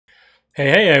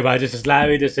Hey everybody, this is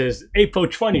Larry. This is April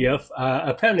 20th,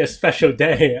 apparently a special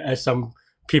day as some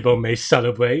people may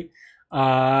celebrate.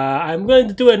 I'm going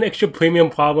to do an extra premium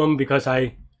problem because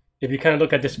if you kind of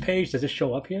look at this page, does it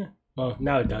show up here? Well,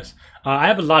 now it does. I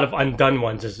have a lot of undone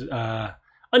ones, as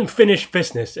unfinished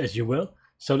business, as you will.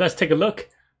 So let's take a look.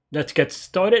 Let's get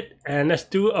started, and let's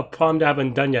do a problem that I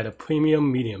haven't done yet, a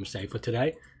premium medium say for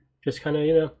today. Just kind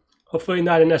of, hopefully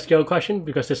not an SQL question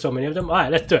because there's so many of them. All right,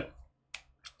 let's do it.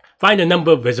 Find the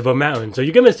number of visible mountains. So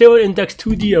you're given a zero index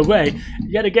 2D array.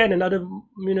 Yet again, another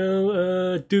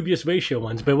dubious ratio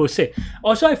ones, but we'll see.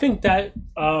 Also, I think that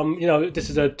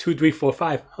this is a 2, 3, 4,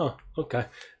 5. Huh? Okay,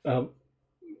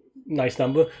 nice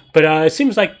number. But it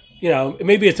seems like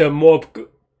maybe it's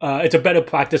it's a better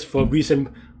practice for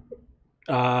recent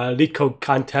Leetcode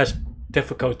contest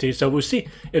difficulty. So we'll see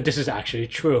if this is actually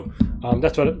true.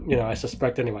 That's what I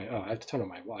suspect anyway. Oh, I have to turn on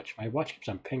my watch. My watch keeps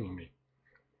on pinging me.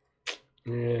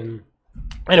 And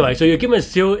anyway, so you're given a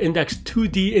zero index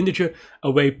 2D integer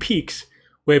array peaks,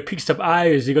 where peak sub I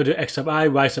is equal to x sub I,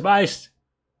 y sub I.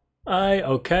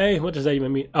 Okay, what does that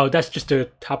even mean? Oh, that's just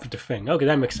the top of the thing. Okay,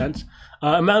 that makes sense.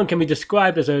 Amount can be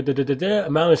described as a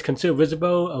amount is considered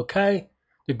visible. Okay,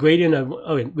 the gradient of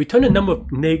return the number of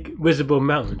visible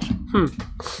mountains.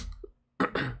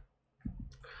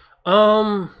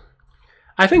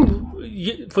 I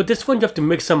think for this one you have to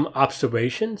make some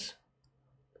observations.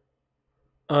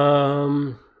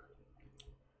 I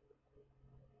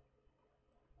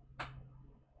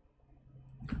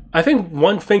think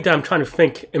one thing that I'm trying to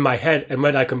think in my head, and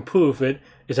whether I can prove it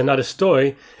is another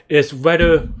story, is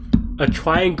whether a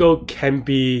triangle can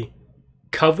be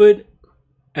covered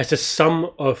as a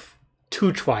sum of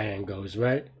two triangles,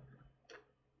 right?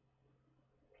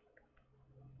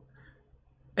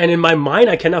 And in my mind,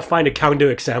 I cannot find a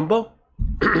counter example.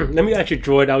 Let me actually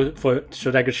draw it out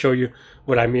so that I can show you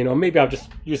what I mean, or maybe I'll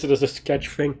just use it as a sketch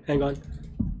thing. Hang on.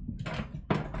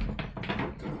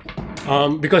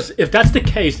 Because if that's the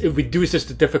case, it reduces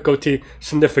the difficulty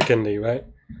significantly, right?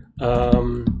 Let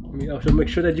me also make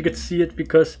sure that you can see it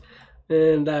because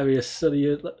that is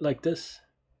silly like this.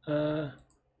 All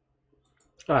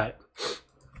right.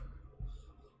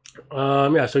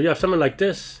 Yeah, so you have something like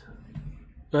this,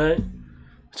 right?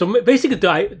 So basically,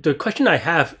 the question I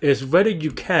have is whether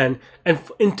you can, and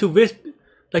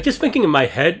like just thinking in my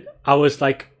head, I was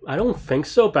like, I don't think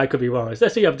so, but I could be wrong.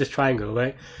 Let's say you have this triangle,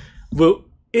 right? Well,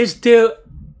 is there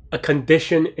a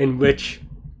condition in which,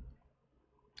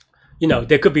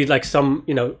 there could be like some,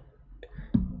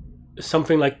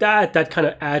 something like that kind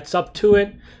of adds up to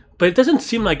it, but it doesn't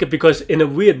seem like it because in a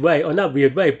weird way, or not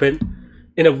weird way, but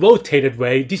in a rotated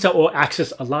way, these are all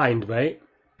axis aligned, right?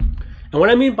 And what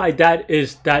I mean by that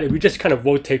is that if you just kind of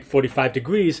rotate 45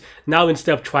 degrees, now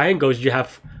instead of triangles, you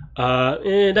have,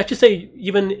 let's just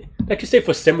say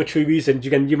for symmetry reasons,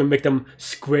 you can even make them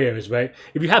squares, right?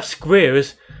 If you have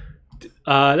squares,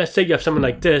 let's say you have something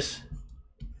like this,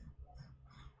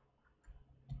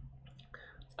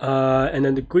 and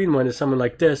then the green one is something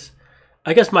like this.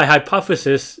 I guess my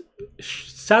hypothesis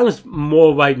sounds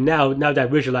more right now that I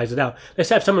visualize it out.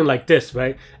 Let's have something like this,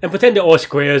 right? And pretend they're all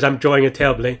squares. I'm drawing it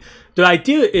terribly. The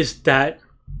idea is that,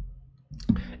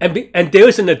 and there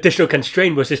is an additional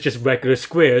constraint which is just regular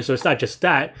squares, so it's not just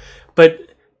that.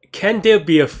 But can there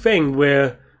be a thing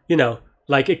where,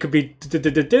 like it could be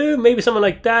maybe something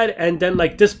like that, and then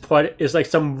like this part is like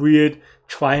some weird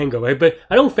triangle, right? But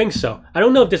I don't think so. I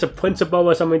don't know if there's a principle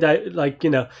or something that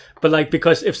but like,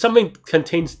 because if something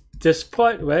contains this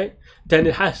part, right, then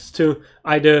it has to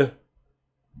either,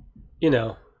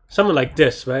 something like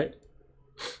this, right?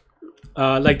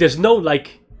 Like there's no,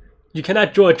 like, you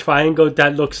cannot draw a triangle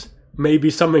that looks maybe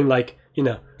something like,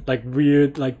 like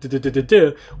weird, like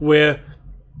where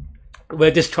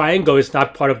this triangle is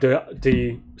not part of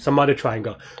some other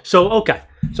triangle. So okay,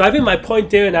 so I think my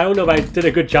point there, and I don't know if I did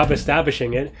a good job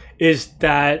establishing it, is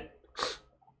that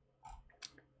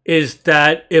if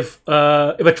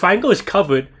a triangle is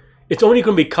covered, it's only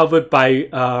going to be covered by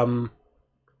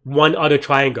one other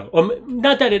triangle, or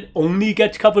not that it only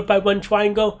gets covered by one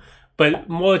triangle, but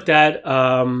more that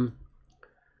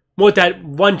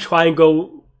one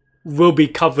triangle will be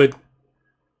covered.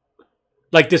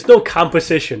 Like there's no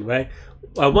composition, right?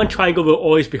 One triangle will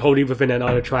always be wholly within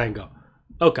another triangle.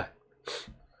 Okay.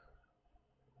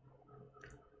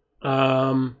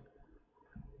 And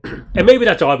maybe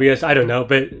that's obvious. I don't know,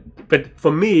 but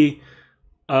for me,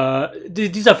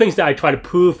 these are things that I try to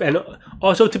prove. And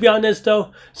also, to be honest,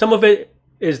 though, some of it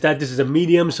is that this is a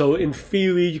medium, so in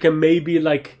theory, you can maybe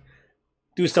like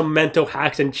do some mental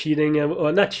hacks and cheating,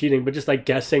 or not cheating, but just like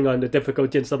guessing on the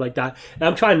difficulty and stuff like that. And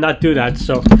I'm trying not to do that,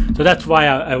 so that's why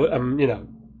I'm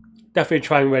definitely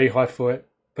trying very hard for it,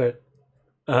 but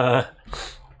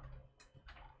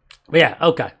yeah,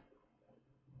 okay.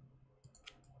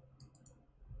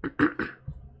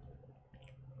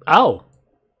 Oh,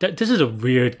 this is a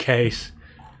weird case.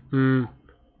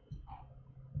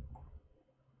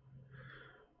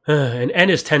 And n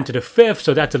is 10 to the 5th,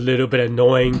 so that's a little bit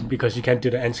annoying because you can't do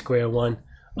the n square one.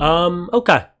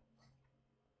 Okay.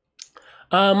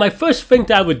 My first thing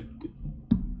that I would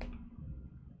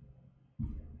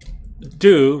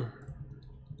do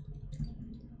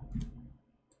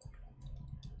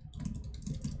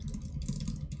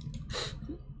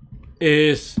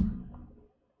is,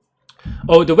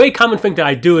 the very common thing that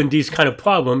I do in these kind of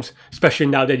problems, especially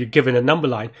now that you're given a number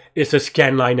line, is a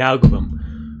scan line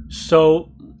algorithm.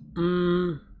 So,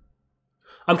 I'm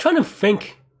trying to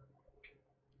think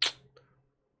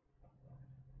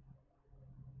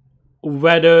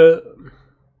whether,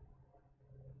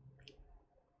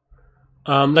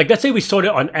 like, let's say we sort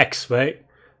it on X, right?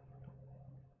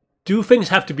 Do things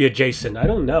have to be adjacent? I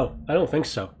don't know. I don't think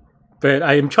so. But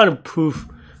I am trying to prove,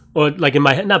 or like in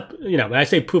my head, not, you know, when I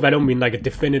say proof, I don't mean like a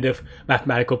definitive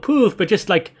mathematical proof, but just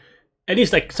like, at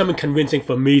least like something convincing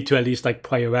for me to at least like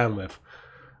play around with.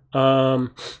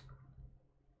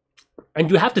 And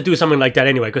you have to do something like that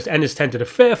anyway, because n is 10 to the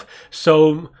 5th.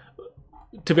 So,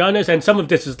 to be honest, and some of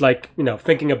this is like, you know,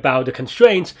 thinking about the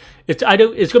constraints, it's either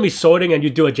it's going to be sorting and you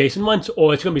do adjacent ones,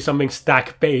 or it's going to be something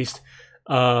stack-based.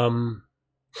 But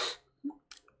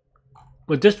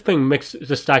this thing makes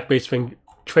the stack-based thing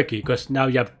tricky, because now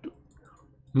you have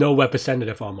no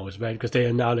representative almost, right? Because they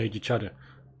annihilate each other.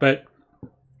 But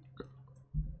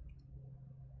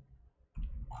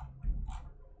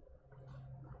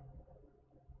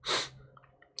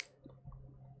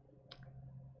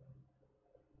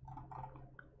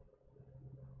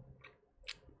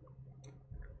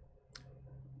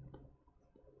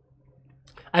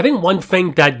I think one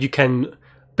thing that you can,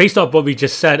 based off what we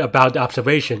just said about the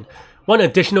observation, one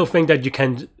additional thing that you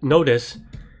can notice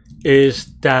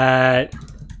is that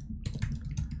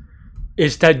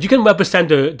you can represent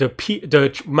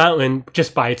the mountain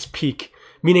just by its peak,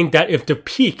 meaning that if the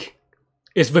peak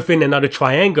is within another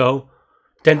triangle,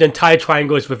 then the entire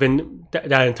triangle is within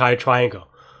that entire triangle.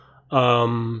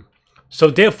 So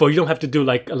therefore, you don't have to do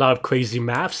like a lot of crazy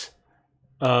maths.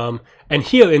 And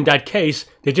here in that case,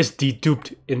 they're just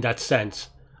deduped in that sense.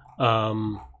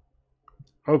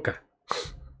 Okay.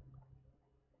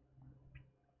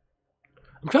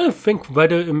 I'm trying to think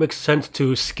whether it makes sense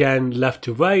to scan left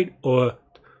to right or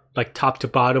like top to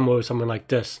bottom or something like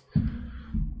this,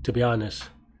 to be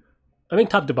honest. I think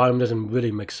top to bottom doesn't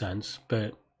really make sense,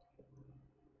 but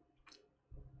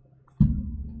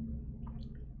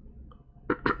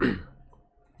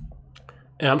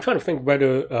and I'm trying to think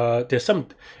whether there's some.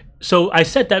 So I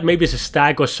said that maybe it's a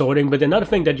stack or sorting, but another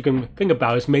thing that you can think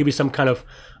about is maybe some kind of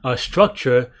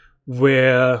structure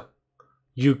where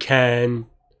you can,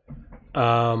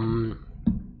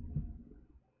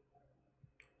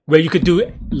 where you could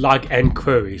do log n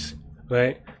queries,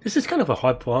 right? This is kind of a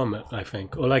hard problem, I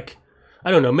think, or like, I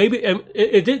don't know, maybe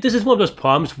this is one of those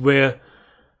problems where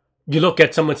you look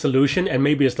at someone's solution and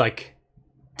maybe it's like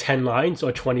 10 lines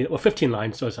or 20 or 15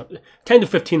 lines or something, 10 to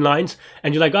 15 lines,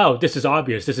 and you're like, oh, this is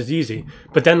obvious, this is easy.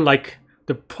 But then like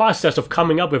the process of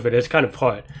coming up with it is kind of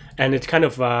hard, and it's kind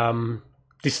of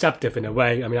deceptive in a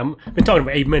way. I mean, I've been talking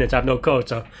for 8 minutes, I have no code,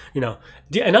 so, you know.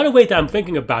 Another way that I'm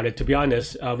thinking about it, to be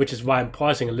honest, which is why I'm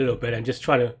pausing a little bit and just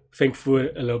trying to think through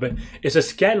it a little bit, is a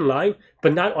scan line,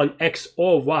 but not on X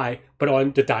or Y, but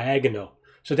on the diagonal.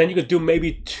 So then you could do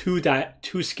maybe two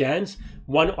scans,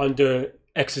 one on the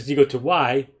X is equal to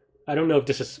Y. I don't know if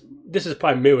this is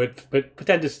probably mirrored, but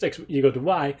pretend this is X equal to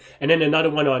Y, and then another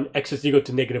one on X is equal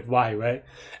to negative Y, right?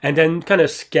 And then kind of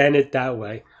scan it that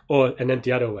way, and then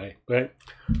the other way, right?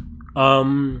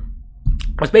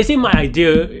 What's basically my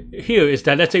idea here is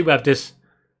that let's say we have this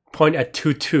point at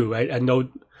 2, 2, right? A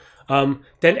node.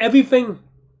 Then everything,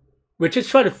 we're just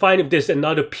trying to find if there's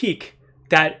another peak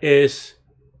that is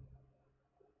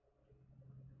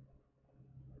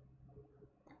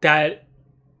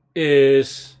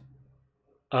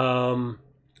on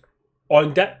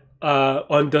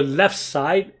the left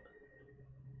side,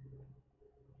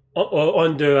 or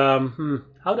on the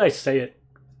how do I say it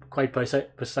quite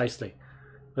precisely?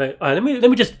 Right. Let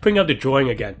me just bring up the drawing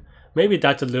again. Maybe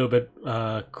that's a little bit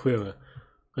clearer,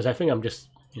 because I think I'm just,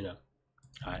 you know,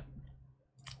 all right.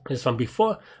 This is from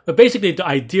before, but basically the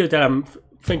idea that I'm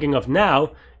thinking of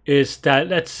now is that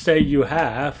let's say you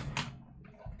have.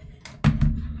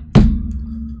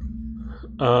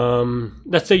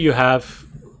 Let's say you have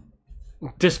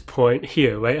this point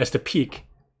here, right, as the peak,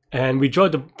 and we draw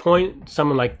the point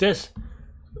something like this.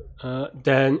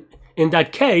 then in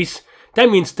that case, that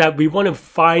means that we want to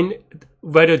find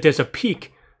whether there's a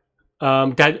peak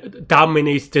that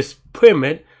dominates this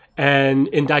pyramid, and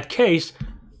in that case,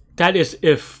 that is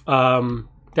if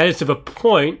a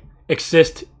point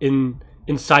exists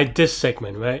inside this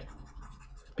segment, right?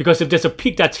 Because if there's a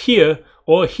peak that's here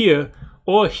or here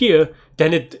or here,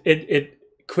 then it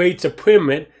creates a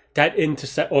pyramid that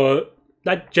intersects, or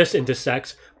not just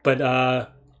intersects, but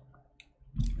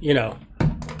you know,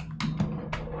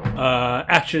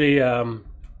 actually,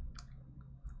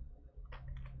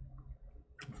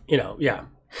 you know, yeah.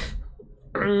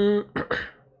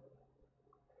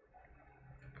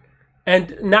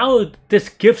 And now this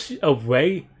gives a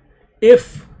way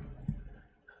if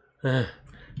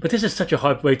but this is such a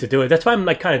hard way to do it. That's why I'm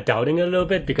like kind of doubting it a little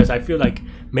bit, because I feel like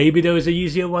maybe there was an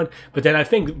easier one. But then I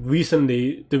think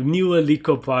recently the newer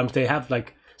Leetcode problems, they have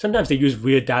like, sometimes they use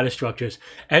weird data structures.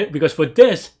 And because for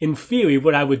this, in theory,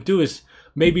 what I would do is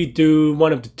maybe do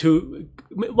one of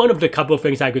the couple of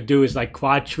things I could do is like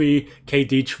quad tree,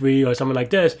 KD tree, or something like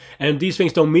this. And if these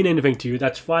things don't mean anything to you,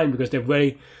 that's fine, because they're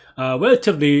very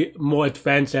relatively more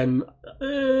advanced, and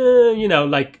you know,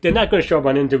 like they're not going to show up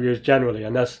on interviews generally,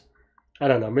 unless, I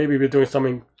don't know, maybe we're doing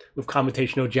something with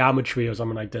computational geometry or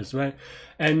something like this, right?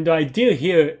 And the idea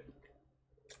here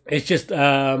is just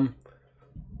doing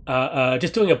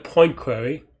a point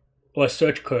query or a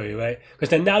search query, right? Because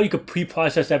then now you could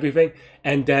pre-process everything,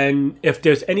 and then if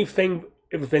there's anything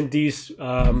within these, you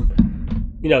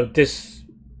know, this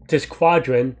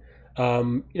quadrant,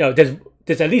 you know, there's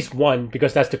at least one,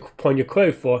 because that's the point you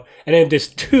query for, and then if there's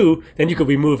two, then you could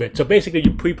remove it. So basically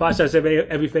you pre-process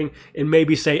everything in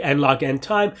maybe say n log n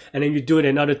time, and then you do it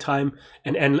another time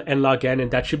and n log n,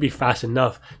 and that should be fast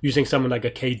enough using something like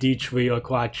a KD tree or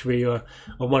quad tree, or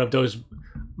one of those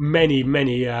many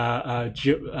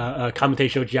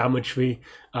computational geometry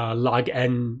log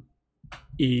n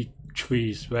e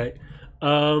trees, right?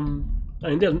 And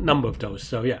there are a number of those.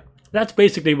 So yeah, that's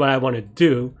basically what I want to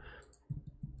do.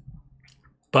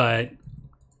 But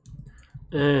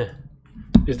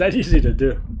is that easy to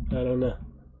do? I don't know.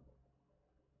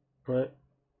 Right?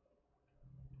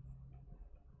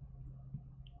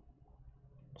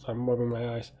 So I'm rubbing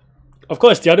my eyes. Of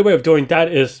course, the other way of doing that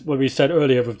is what we said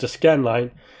earlier with the scan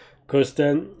line. Because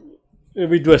then if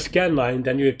we do a scan line,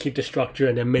 then you keep the structure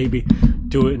and then maybe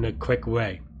do it in a quick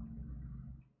way.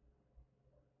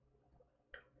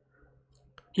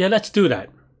 Yeah, let's do that.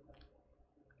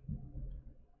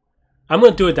 I'm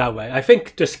going to do it that way. I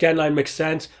think the scan line makes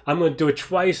sense. I'm going to do it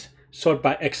twice, sort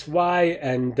by XY,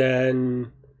 and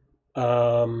then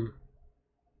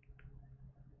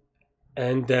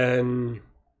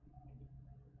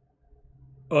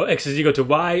or X is equal to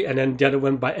Y, and then the other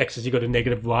one by X is equal to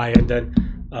negative Y, and then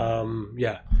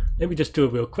yeah. Let me just do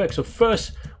it real quick. So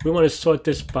first, we want to sort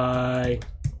this by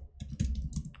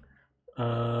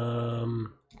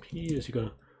P is equal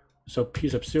to, so P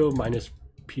sub 0 minus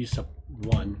P sub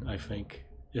 1, I think,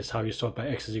 is how you sort by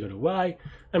X is equal to Y.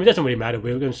 I mean, it doesn't really matter.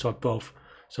 We're going to sort both.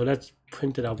 So let's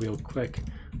print it out real quick.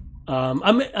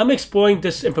 I'm exploring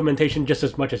this implementation just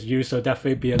as much as you, so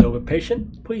definitely be a little bit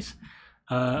patient, please.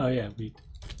 Oh yeah, we.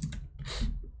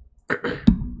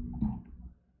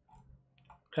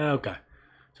 Okay.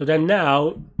 So then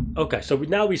now, okay, so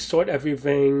now we sort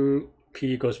everything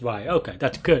P equals Y. Okay,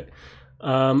 that's good.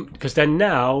 Because then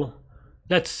now,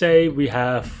 let's say we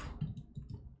have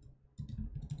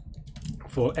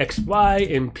for XY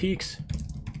in peaks,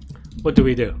 what do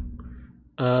we do?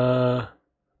 Because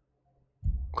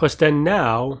then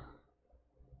now,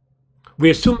 we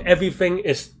assume everything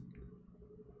is,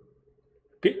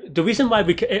 the reason why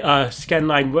we scan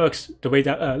line works the way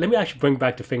that, let me actually bring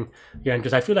back the thing again,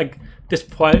 because I feel like this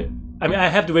part, I mean, I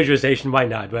have the visualization, why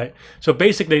not, right? So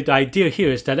basically the idea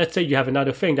here is that, let's say you have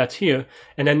another thing that's here,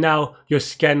 and then now your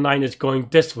scan line is going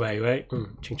this way, right?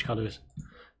 Change colors.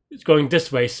 It's going this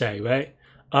way, say, right?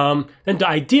 Then the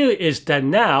idea is that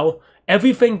now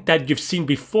everything that you've seen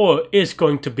before is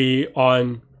going to be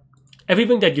on,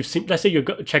 everything that you've seen, let's say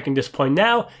you're checking this point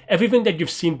now, everything that you've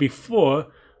seen before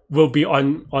will be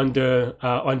on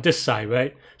this side,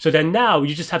 right? So then now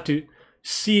you just have to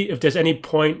see if there's any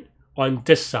point on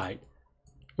this side,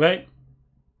 right?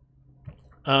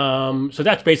 So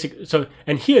that's basic. So,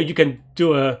 and here you can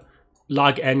do a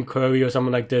log n query or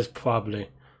something like this, probably.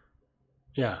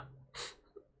 Yeah.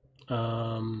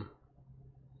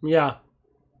 Yeah.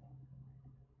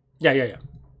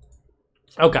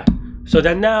 Okay. So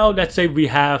then now let's say we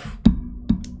have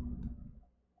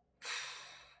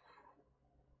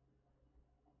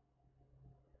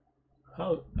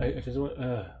how I just want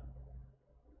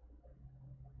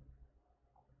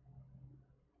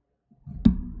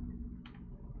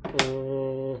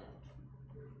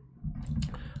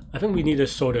I think we need a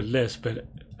sorted list, but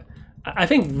I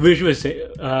think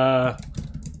visualization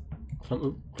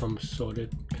from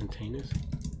sorted containers.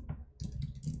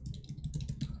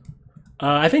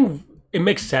 I think it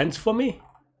makes sense for me,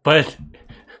 but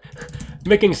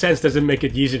making sense doesn't make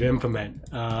it easy to implement.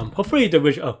 Hopefully the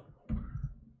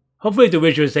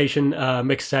visualization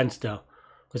makes sense though,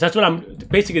 because that's what I'm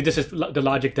basically. This is the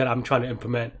logic that I'm trying to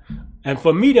implement, and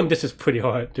for Medium, this is pretty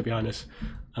hard, to be honest.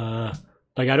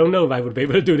 Like I don't know if I would be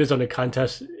able to do this on a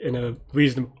contest in a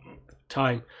reasonable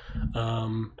time. I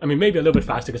mean, maybe a little bit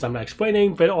faster because I'm not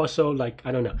explaining, but also like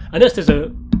I don't know. Unless there's a,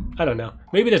 I don't know.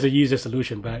 Maybe there's a easier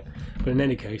solution, but in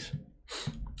any case,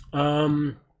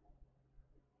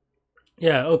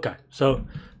 yeah. Okay. So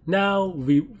now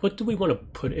what do we want to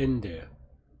put in there?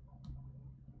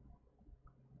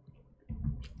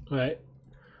 Right.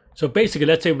 So basically,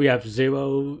 let's say we have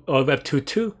 0 or we have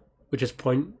 2, which is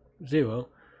 0.0.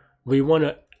 We want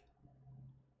to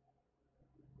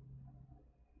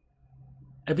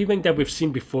everything that we've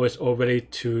seen before is already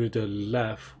to the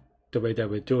left, the way that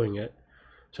we're doing it.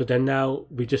 So then now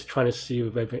we're just trying to see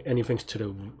if anything's to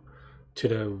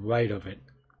the right of it,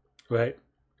 right?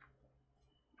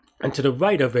 And to the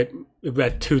right of it, if we're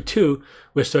at 2,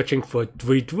 we're searching for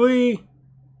 3,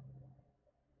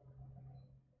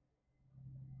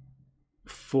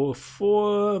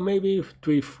 4, maybe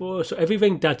 3, 4. So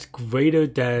everything that's greater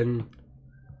than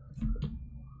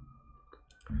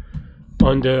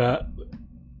on the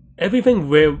everything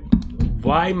where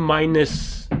y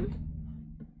minus.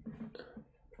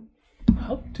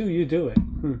 How do you do it?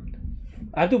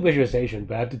 I have to do visualization,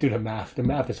 but I have to do the math. The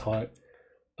math is hard.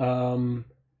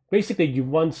 Basically, you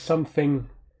want something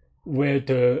where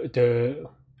the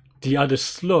other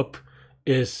slope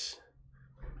is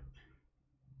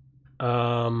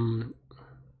so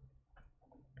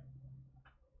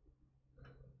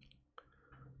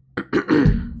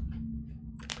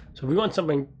we want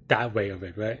something that way of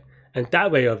it, right? And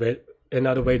that way of it,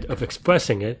 another way of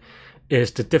expressing it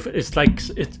is the different. It's like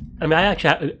it's. I mean, I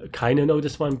actually kind of know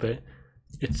this one, but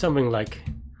it's something like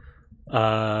we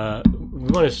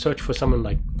want to search for something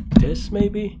like this,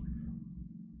 maybe,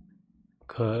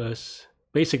 because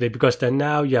then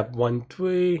now you have 1,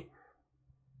 3.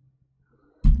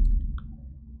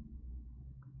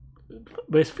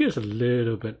 But it feels a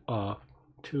little bit off.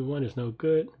 2, 1 is no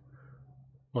good.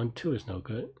 1, 2 is no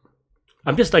good.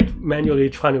 I'm just like manually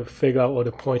trying to figure out all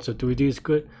the points of 3D is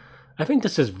good. I think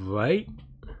this is right,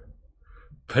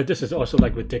 but this is also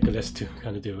like ridiculous to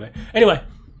kind of do, right? Anyway,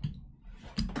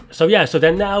 so yeah, so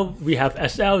then now we have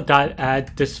SL dot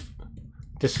add this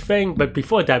thing, but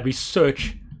before that we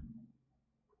search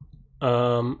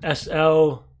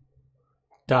SL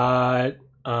dot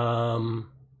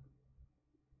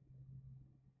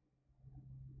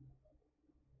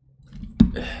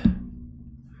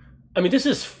I mean, this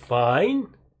is fine.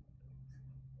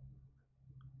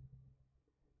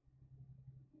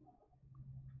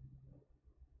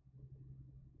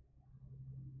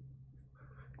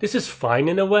 This is fine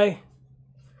in a way,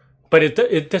 but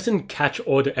it doesn't catch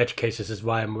all the edge cases is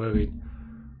why I'm worried.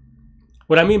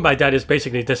 What I mean by that is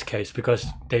basically this case, because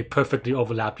they perfectly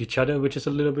overlap each other, which is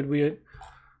a little bit weird.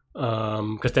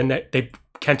 Because then they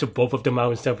cancel both of them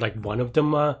out instead of like one of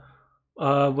them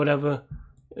whatever.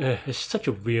 It's such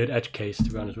a weird edge case, to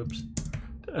be honest. Whoops.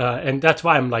 And that's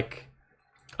why I'm like,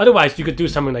 otherwise you could do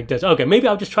something like this. Okay, maybe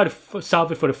I'll just try to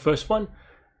solve it for the first one,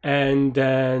 and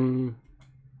then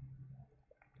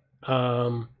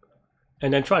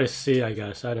try to see, I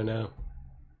guess. I don't know.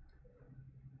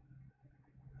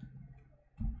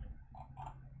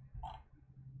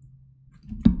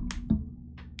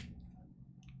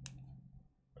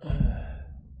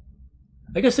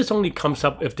 I guess this only comes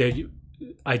up if they're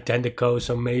identical,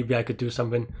 so maybe I could do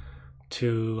something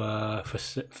to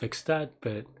fix that,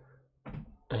 but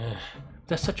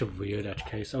that's such a weird edge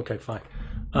case. Okay, fine.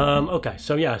 Okay,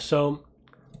 so yeah, so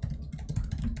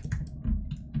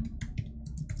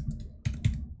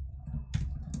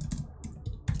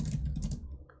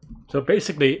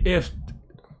basically if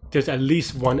there's at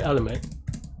least one element,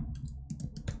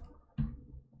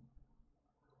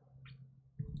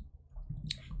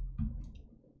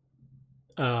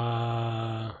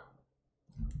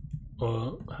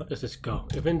 or how does this go?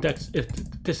 If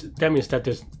that means that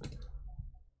there's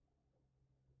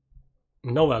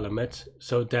no element,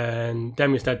 so then that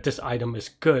means that this item is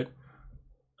good.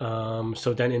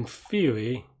 So then in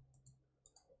theory,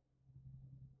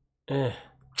 I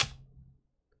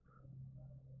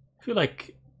feel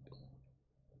like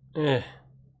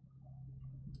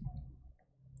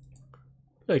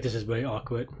this is very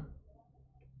awkward.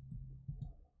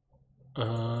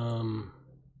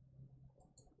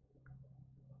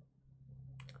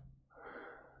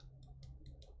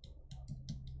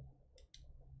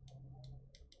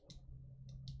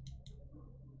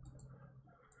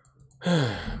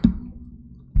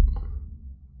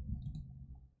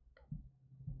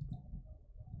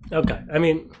 Okay, I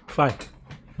mean, fine.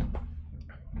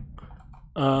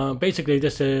 Basically,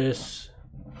 this is,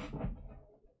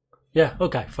 yeah,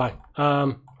 okay, fine.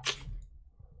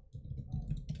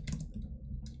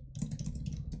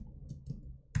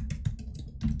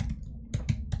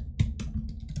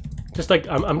 Just like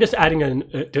I'm just adding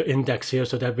the index here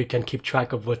so that we can keep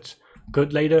track of what's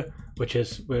good later, which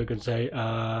is we're gonna say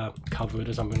covered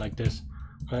or something like this,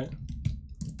 right?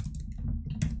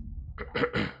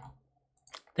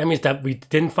 That means that we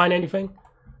didn't find anything,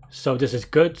 so this is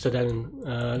good. So then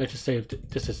let's just say if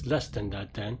this is less than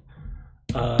that, then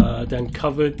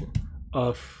covered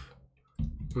of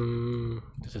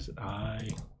this is I.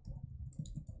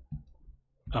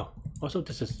 Oh, also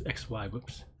this is xy.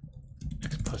 Whoops,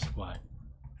 x plus y.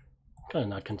 Kind of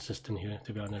not consistent here,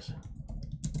 to be honest.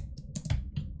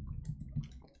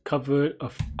 Covered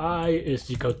of I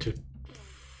is equal to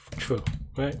true,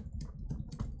 right?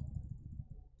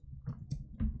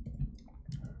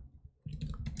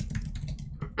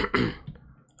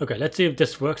 Okay, let's see if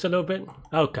this works a little bit.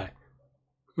 Okay.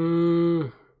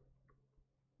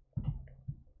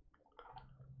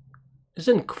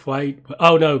 Isn't quite.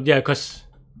 Oh no, yeah, because.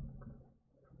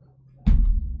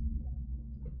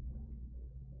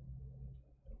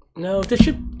 No, this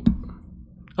should.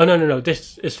 Oh no,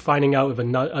 this is finding out if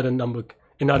another number,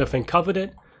 another thing covered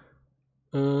it.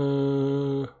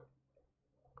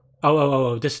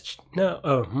 Oh, this no.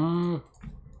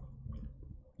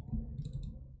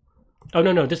 Oh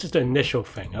no, this is the initial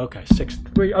thing. Okay, 6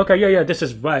 3. Okay, yeah, this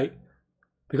is right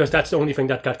because that's the only thing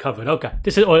that got covered. Okay,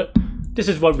 this is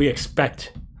what we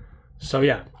expect. So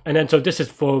yeah, and then so this is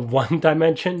for one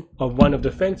dimension or one of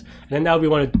the things, and then now we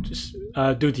want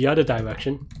to do the other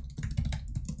direction.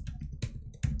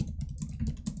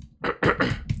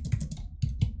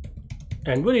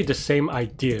 And really the same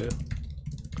idea,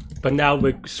 but now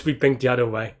we're sweeping the other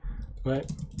way, right?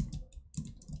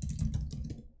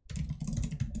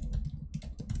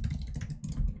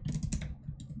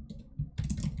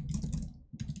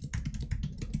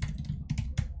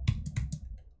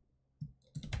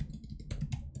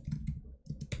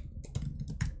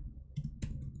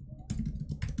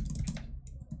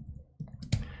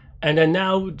 And then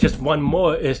now just one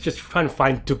more is just trying to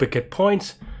find duplicate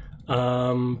points.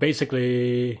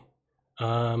 Basically,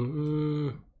 of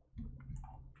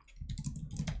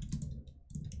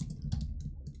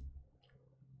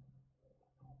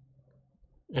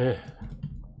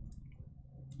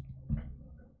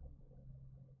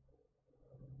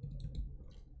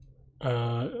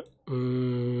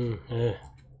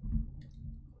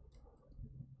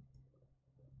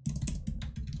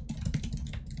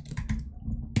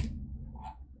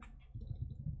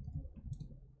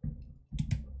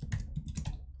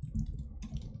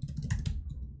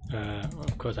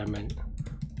course I meant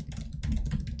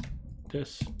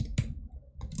this.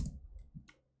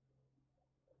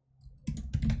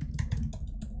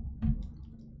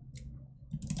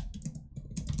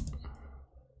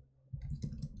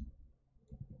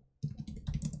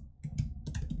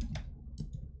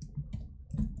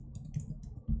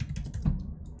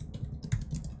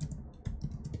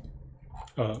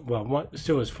 Well, one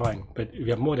still is fine, but if you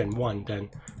have more than one, then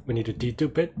we need to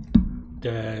dedupe it.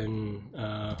 Then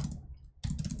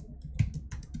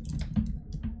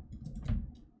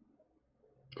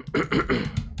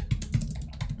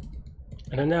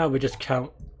and then now we just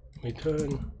count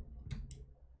return.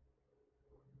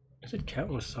 Is it count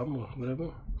or sum or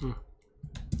whatever?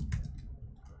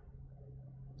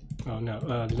 Oh no,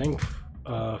 length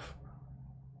of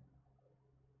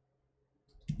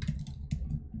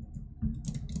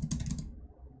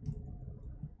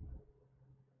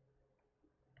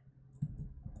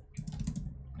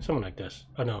something like this.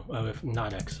 Oh no, if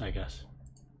not x, I guess.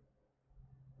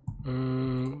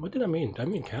 What did I mean? Did I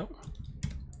mean count?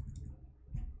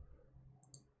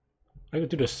 I could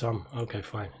do the sum. Okay,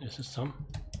 fine. Is this sum?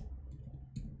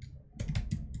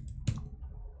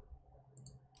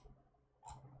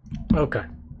 Okay.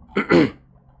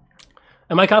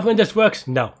 Am I confident this works?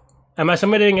 No. Am I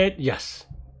submitting it? Yes.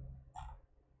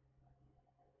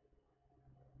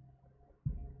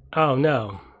 Oh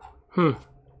no.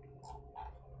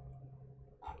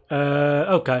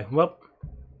 Okay, well,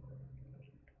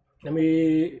 let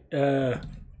me,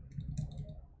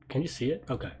 can you see it?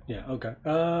 Okay, yeah, okay.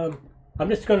 I'm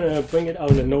just gonna bring it out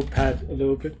on the notepad a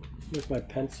little bit with my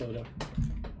pencil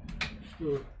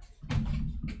though.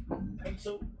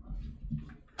 So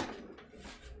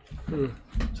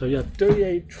you have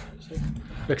 38. So you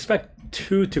expect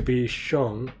 2 to be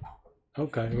shown.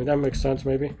 Okay, I mean that makes sense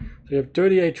maybe. So you have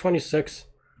 38, 26.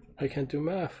 I can't do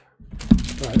math.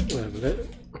 Alright, whatever.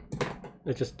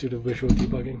 Let's just do the visual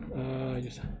debugging.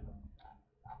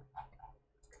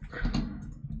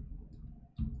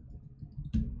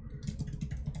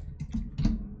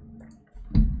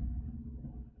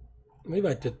 Maybe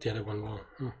I did the other one wrong,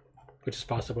 which is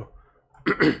possible.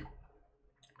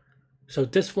 So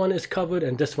this one is covered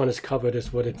and this one is covered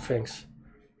is what it thinks.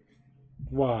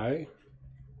 Why?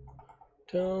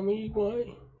 Tell me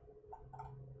why.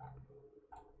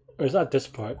 Or it's not this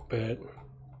part, but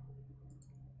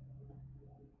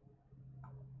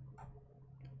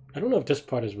I don't know if this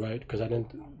part is right because I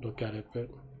didn't look at it, but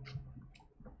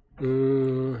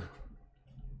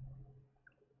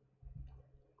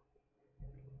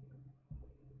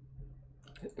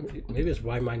maybe it's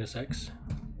y minus x.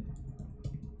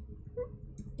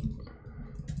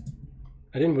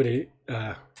 I didn't really,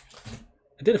 I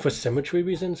did it for symmetry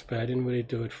reasons, but I didn't really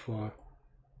do it for,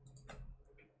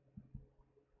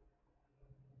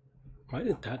 why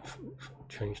did that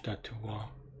change that to wrong?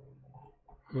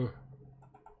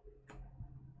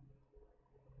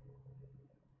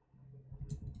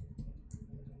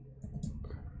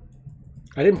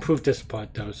 I didn't prove this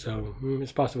part though, so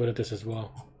it's possible that this as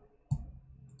well.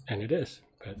 And it is,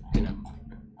 but you know.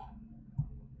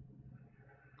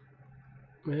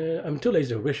 I'm too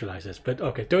lazy to visualize this, but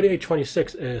okay,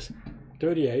 3826 is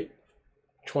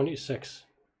 3826.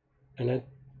 And then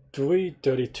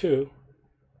 332.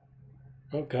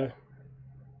 Okay.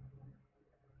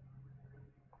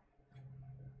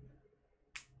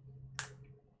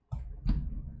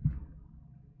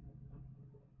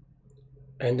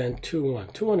 And then 21.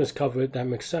 21 is covered, that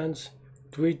makes sense.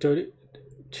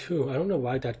 332. I don't know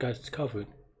why that guy's covered.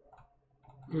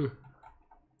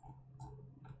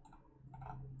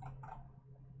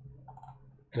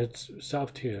 And it's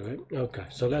south here, right? Okay,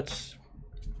 so let's.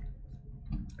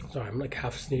 Sorry, I'm like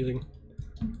half sneezing.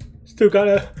 Still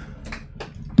gotta.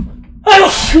 Oh,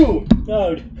 still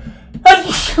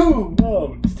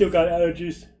got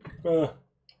allergies.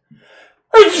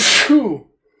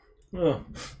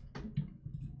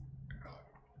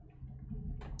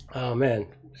 Oh man,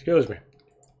 excuse me.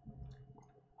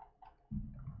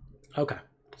 Okay,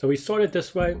 so we sort it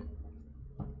this way.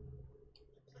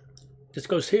 This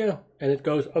goes here, and it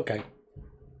goes, okay.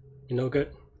 You know,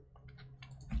 good.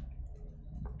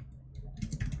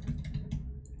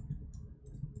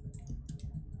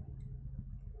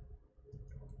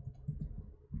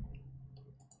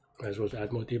 Might as well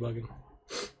add more debugging.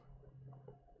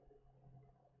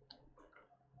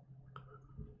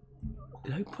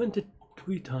 Did I print it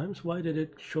 3 times? Why did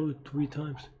it show it 3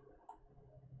 times?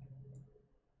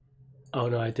 Oh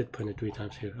no, I did print it 3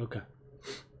 times here. Okay.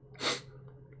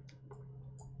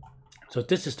 So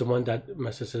this is the one that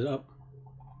messes it up.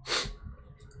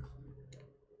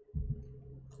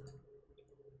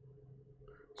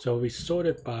 So we sort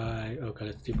it by, okay,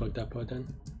 let's debug that part then.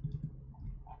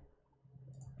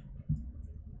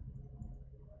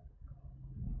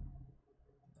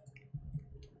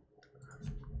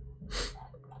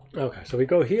 Okay, so we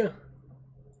go here.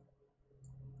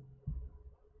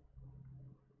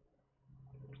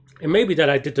 It may be that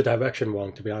I did the direction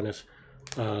wrong, to be honest.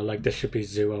 Like this should be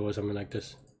 0 or something like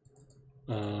this.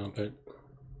 But,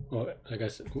 or I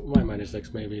guess y minus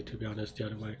x maybe, to be honest, the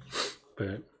other way. But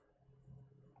I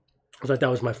was like, that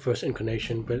was my first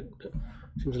inclination, but it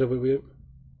seems a little bit weird.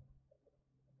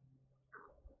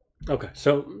 Okay,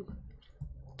 so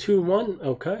 2, 1,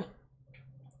 okay.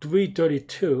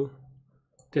 332,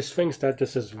 this thinks that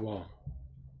this is wrong.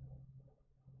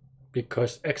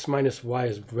 Because x minus y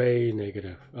is way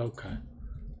negative. Okay.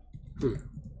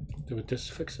 Would this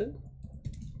fix it?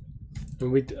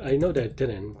 And I know that it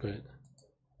didn't, but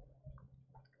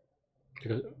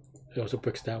because it also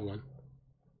breaks that one.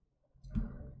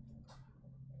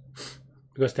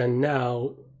 Because then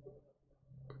now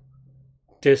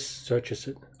this searches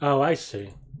it. Oh, I see.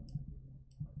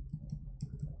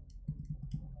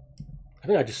 I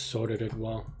think I just sorted it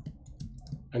well.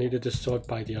 I needed to sort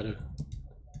by the other.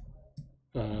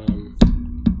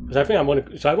 Because I think I want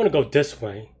to go this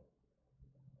way.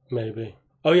 Maybe.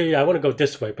 Oh yeah, I want to go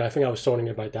this way, but I think I was sorting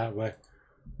it by that way.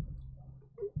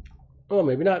 Oh,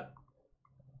 maybe not.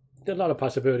 There are a lot of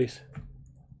possibilities.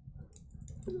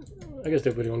 I guess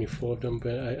there were only 4 of them,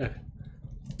 but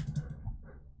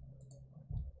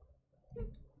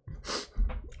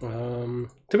to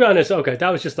be honest, okay, that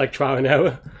was just like trial and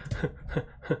error.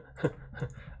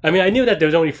 I mean, I knew that there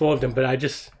was only 4 of them, but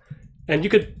and you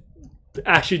could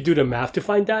actually do the math to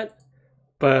find that,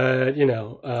 but you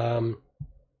know,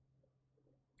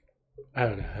 I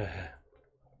don't know.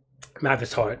 Math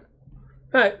is hard.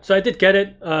 All right, so I did get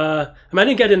it. I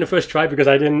didn't get it in the first try because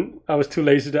I was too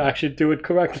lazy to actually do it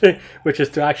correctly, which is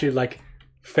to actually like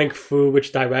think through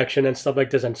which direction and stuff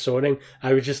like this and sorting.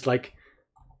 I was just like,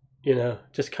 you know,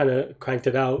 just kind of cranked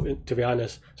it out, to be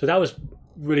honest. So that was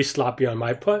really sloppy on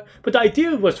my part, but the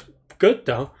idea was good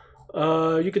though.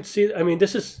 You can see, I mean,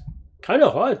 this is kind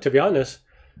of hard, to be honest.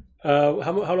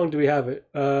 How long do we have it?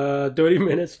 30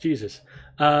 minutes, Jesus.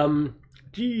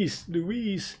 Jeez,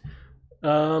 Louise.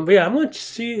 But yeah, I'm going to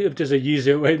see if there's a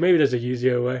easier way. Maybe there's a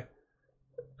easier way.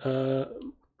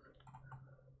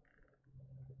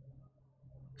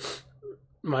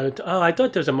 I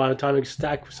thought there was a monotonic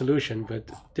stack solution, but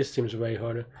this seems way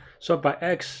harder. Sort by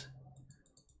X.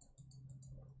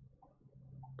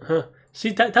 Huh. See,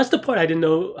 that's the part I didn't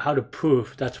know how to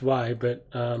prove. That's why. But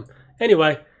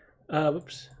anyway,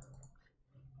 whoops.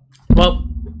 Well,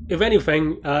 if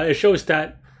anything, it shows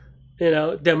that, you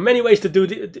know, there are many ways to do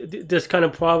this kind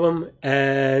of problem,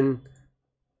 and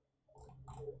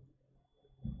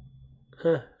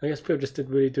I guess people just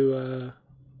didn't really do.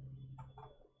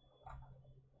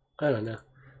 I don't know.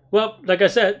 Well, like I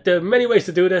said, there are many ways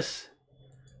to do this.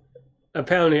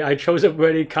 Apparently, I chose a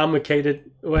really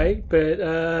complicated way, but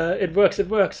it works. It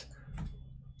works.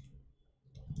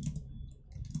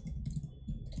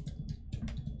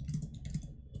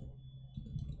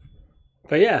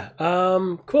 But yeah,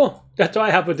 cool. That's all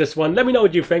I have with this one. Let me know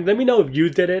what you think. Let me know if you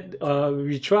did it,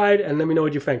 if you tried, and let me know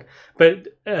what you think. But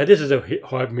this is a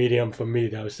hard medium for me,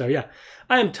 though. So yeah,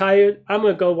 I am tired. I'm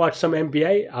going to go watch some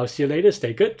NBA. I'll see you later.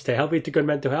 Stay good. Stay healthy. To good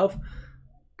mental health.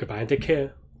 Goodbye and take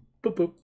care. Boop, boop.